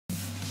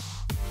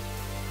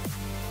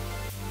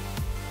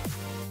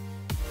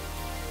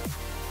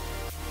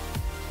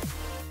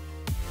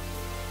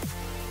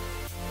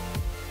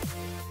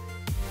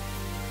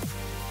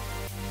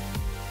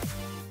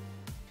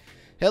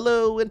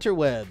Hello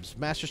interwebs,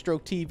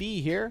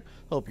 MASTERSTROKEtv here.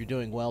 Hope you're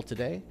doing well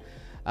today.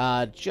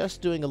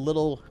 Just doing a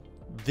little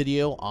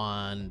video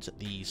on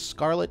the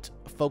Scarlet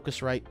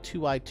Focusrite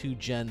 2i2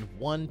 Gen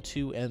 1,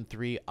 2, and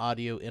 3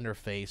 audio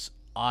interface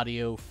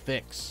audio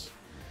fix.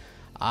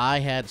 I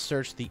had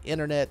searched the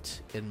internet,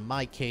 in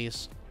my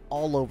case,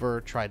 all over,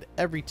 tried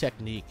every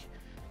technique.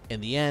 In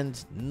the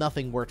end,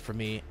 nothing worked for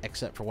me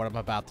except for what I'm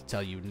about to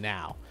tell you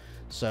now.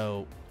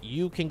 So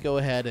you can go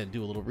ahead and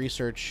do a little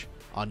research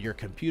on your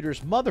computer's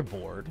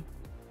motherboard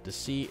to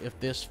see if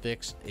this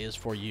fix is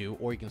for you,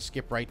 or you can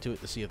skip right to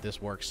it to see if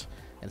this works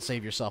and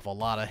save yourself a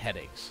lot of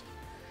headaches.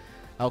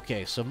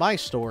 Okay, so my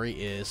story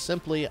is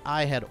simply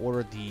I had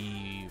ordered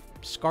the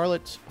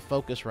Scarlet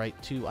Focusrite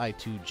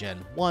 2i2 Gen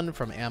 1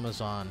 from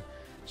Amazon,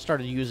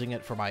 started using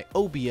it for my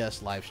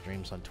OBS live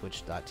streams on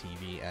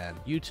Twitch.tv and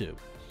YouTube.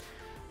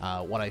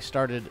 What I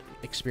started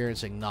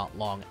experiencing not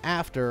long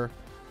after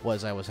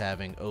was I was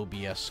having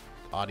OBS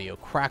audio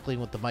crackling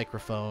with the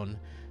microphone.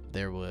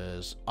 There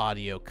was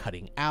audio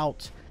cutting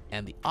out,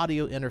 and the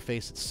audio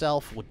interface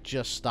itself would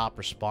just stop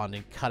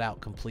responding, cut out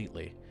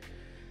completely.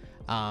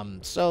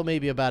 So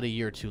maybe about a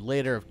year or two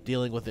later of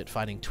dealing with it,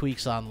 finding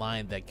tweaks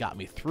online that got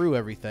me through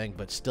everything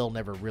but still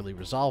never really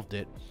resolved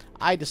it,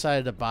 I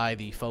decided to buy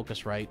the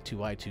Focusrite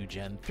 2i2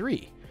 Gen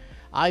 3.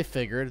 I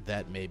figured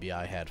that maybe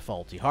I had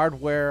faulty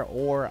hardware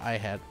or I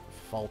had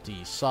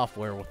faulty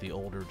software with the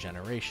older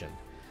generation.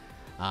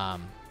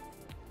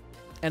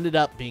 Ended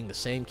up being the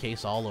same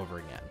case all over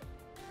again.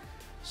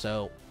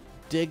 So,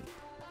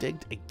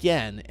 digged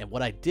again, and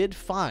what I did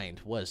find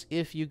was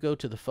if you go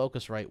to the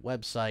Focusrite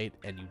website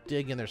and you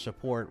dig in their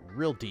support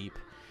real deep,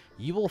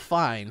 you will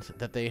find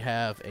that they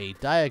have a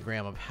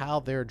diagram of how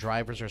their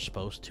drivers are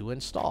supposed to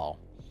install.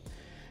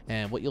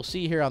 And what you'll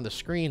see here on the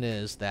screen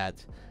is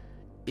that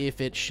if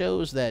it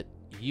shows that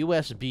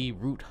USB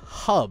root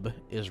hub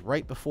is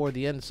right before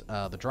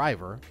the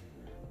driver,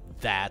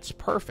 that's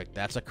perfect.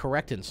 That's a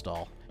correct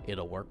install.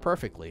 It'll work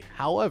perfectly.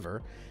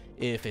 However,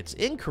 if it's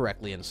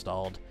incorrectly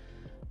installed,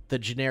 the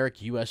generic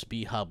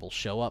USB hub will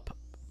show up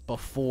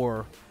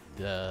before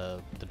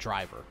the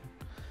driver.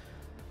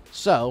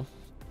 So,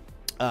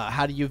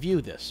 how do you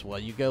view this? Well,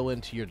 you go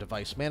into your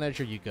device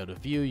manager, you go to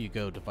view, you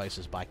go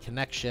devices by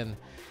connection,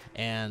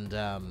 and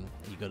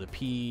you go to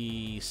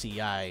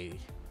PCI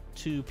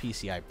to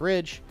PCI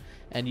bridge,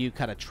 and you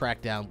kind of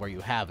track down where you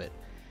have it.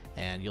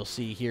 And you'll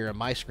see here in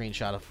my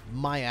screenshot of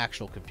my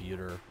actual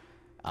computer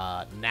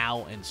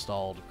now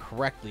installed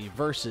correctly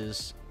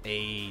versus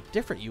a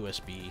different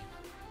USB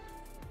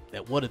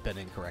that would have been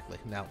incorrectly.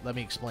 Now, let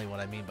me explain what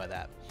I mean by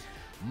that.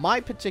 My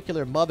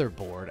particular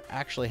motherboard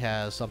actually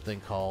has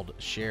something called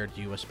shared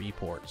USB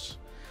ports.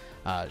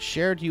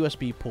 Shared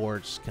USB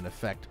ports can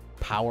affect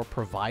power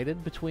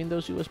provided between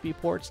those USB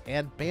ports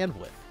and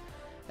bandwidth,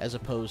 as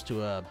opposed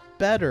to a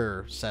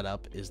better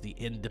setup is the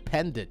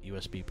independent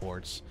USB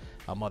ports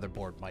a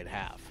motherboard might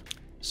have.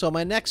 So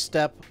my next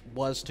step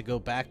was to go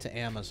back to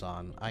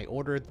Amazon. I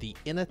ordered the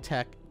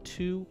Inateck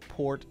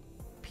 2-port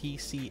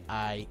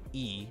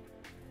PCIe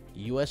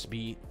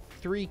USB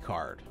 3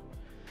 card.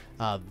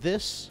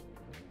 This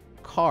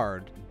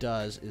card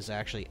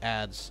actually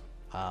adds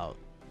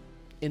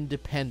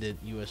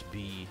independent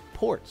USB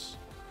ports.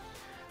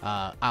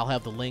 I'll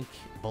have the link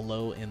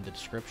below in the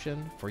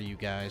description for you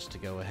guys to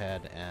go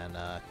ahead and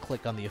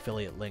click on the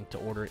affiliate link to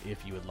order it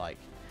if you would like.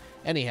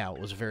 Anyhow, it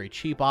was a very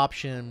cheap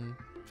option,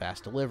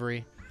 fast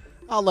delivery.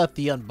 I'll let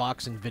the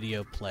unboxing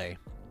video play.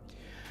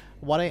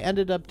 What I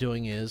ended up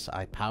doing is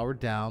I powered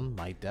down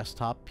my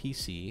desktop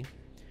PC,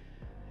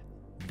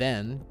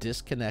 then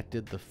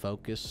disconnected the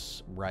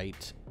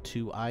Focusrite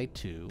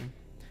 2i2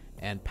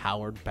 and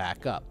powered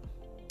back up.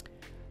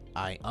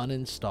 I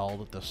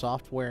uninstalled the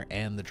software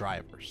and the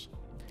drivers.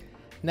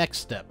 Next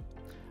step,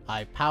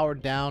 I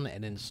powered down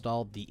and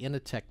installed the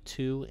Inateck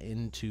 2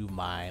 into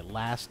my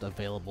last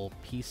available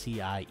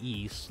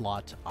PCIe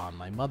slot on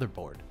my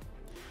motherboard.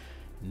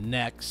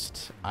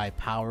 Next, I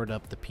powered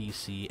up the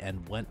PC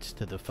and went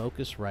to the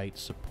Focusrite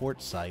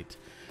support site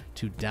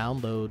to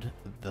download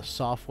the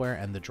software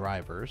and the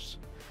drivers.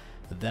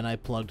 Then I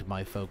plugged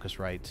my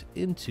Focusrite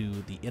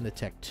into the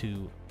Inateck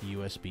 2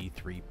 USB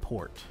 3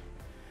 port.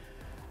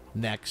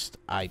 Next,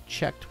 I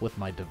checked with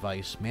my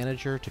device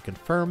manager to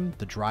confirm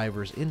the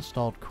drivers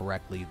installed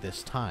correctly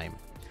this time.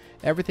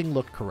 Everything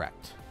looked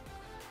correct.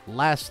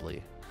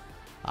 Lastly,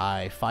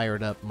 I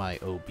fired up my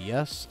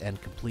OBS and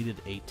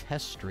completed a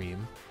test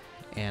stream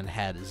and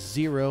had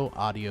 0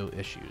 audio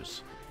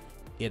issues.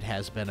 It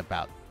has been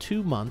about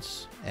 2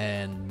 months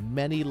and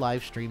many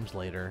live streams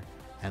later,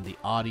 and the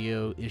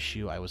audio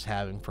issue I was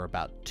having for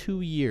about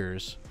 2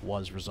 years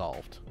was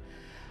resolved.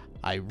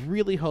 I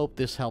really hope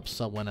this helps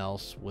someone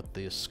else with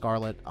the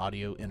Scarlet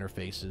audio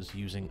interfaces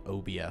using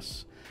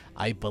OBS.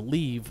 I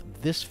believe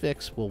this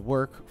fix will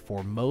work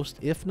for most,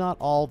 if not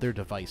all, their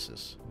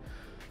devices.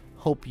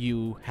 Hope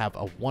you have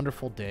a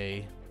wonderful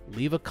day.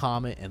 Leave a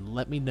comment and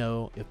let me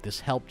know if this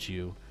helped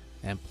you,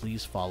 and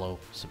please follow,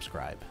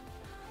 subscribe.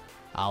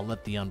 I'll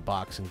let the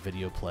unboxing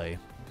video play.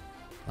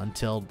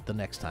 Until the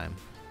next time,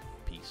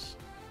 peace.